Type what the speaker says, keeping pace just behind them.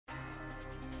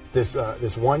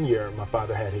This one year, my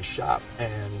father had his shop,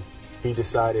 and he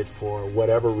decided for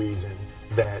whatever reason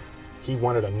that he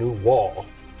wanted a new wall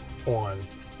on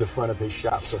the front of his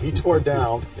shop. So he tore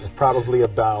down probably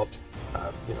about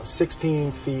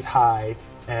 16 feet high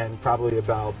and probably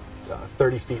about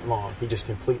 30 feet long. He just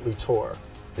completely tore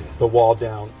the wall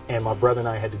down, and my brother and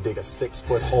I had to dig a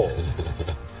 6-foot hole.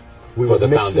 We for would the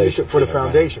mix foundation. for the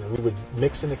foundation. Right. We would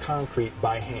mix in the concrete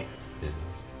by hand.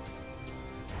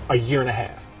 A year and a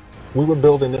half. We were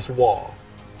building this wall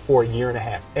for a year and a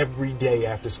half. Every day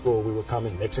after school, we were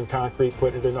coming, mixing concrete,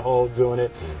 putting it in the hole, doing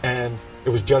it, and it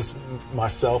was just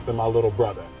myself and my little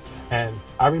brother. And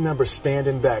I remember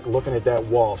standing back, looking at that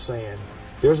wall, saying,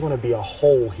 there's going to be a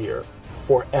hole here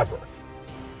forever.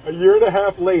 A year and a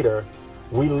half later,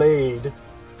 we laid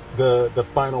the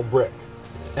final brick.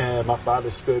 And my father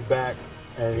stood back,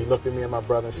 and he looked at me and my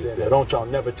brother and said, now, don't y'all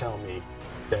never tell me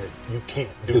that you can't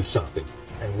do something.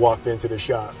 And walked into the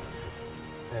shop.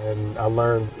 And I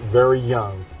learned very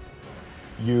young,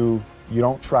 you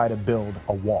don't try to build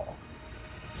a wall.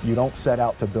 You don't set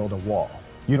out to build a wall.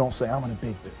 You don't say, I'm going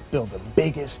to build the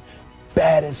biggest,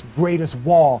 baddest, greatest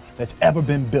wall that's ever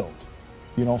been built.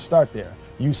 You don't start there.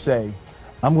 You say,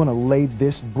 I'm going to lay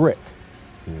this brick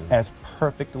as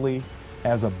perfectly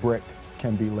as a brick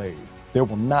can be laid. There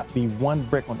will not be one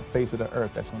brick on the face of the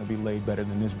earth that's going to be laid better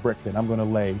than this brick that I'm going to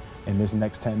lay in this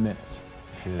next 10 minutes.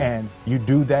 And you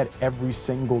do that every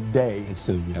single day. And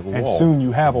soon you have a wall. And soon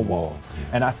you have a wall.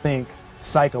 And I think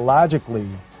psychologically,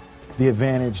 the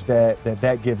advantage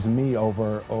that gives me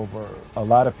over a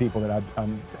lot of people that I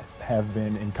have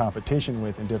been in competition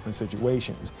with in different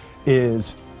situations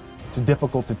is it's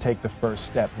difficult to take the first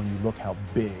step when you look how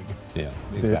big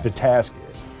the task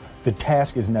is. The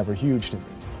task is never huge to me.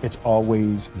 It's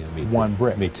always one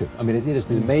brick. Me too. I mean, it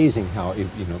is amazing how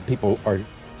people are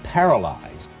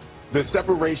paralyzed. The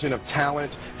separation of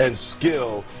talent and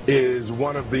skill is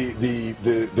one of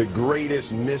the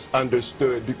greatest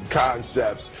misunderstood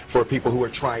concepts for people who are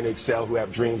trying to excel, who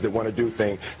have dreams that want to do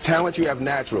things. Talent you have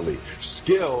naturally.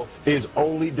 Skill is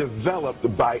only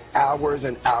developed by hours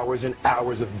and hours and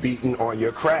hours of beating on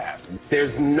your craft.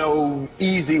 There's no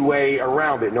easy way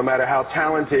around it. No matter how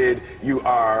talented you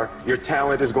are, your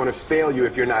talent is going to fail you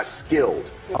if you're not skilled.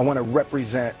 I want to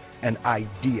represent an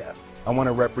idea. I want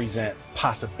to represent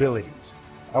possibilities.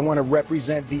 I want to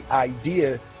represent the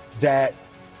idea that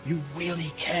you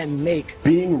really can make.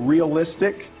 Being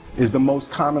realistic is the most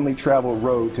commonly traveled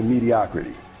road to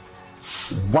mediocrity.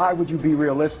 Why would you be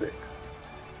realistic?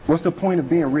 What's the point of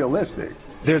being realistic?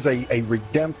 There's a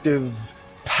redemptive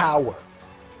power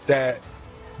that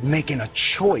making a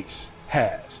choice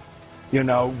has,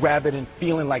 rather than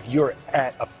feeling like you're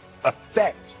at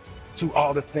effect to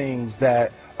all the things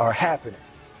that are happening.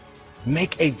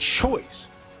 Make a choice,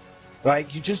 right?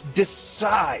 You just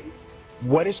decide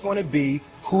what it's going to be,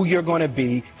 who you're going to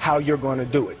be, how you're going to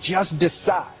do it. Just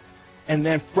decide. And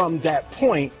then from that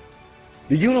point,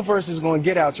 the universe is going to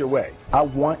get out your way. I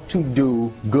want to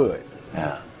do good.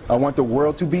 I want the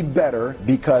world to be better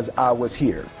because I was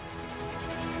here.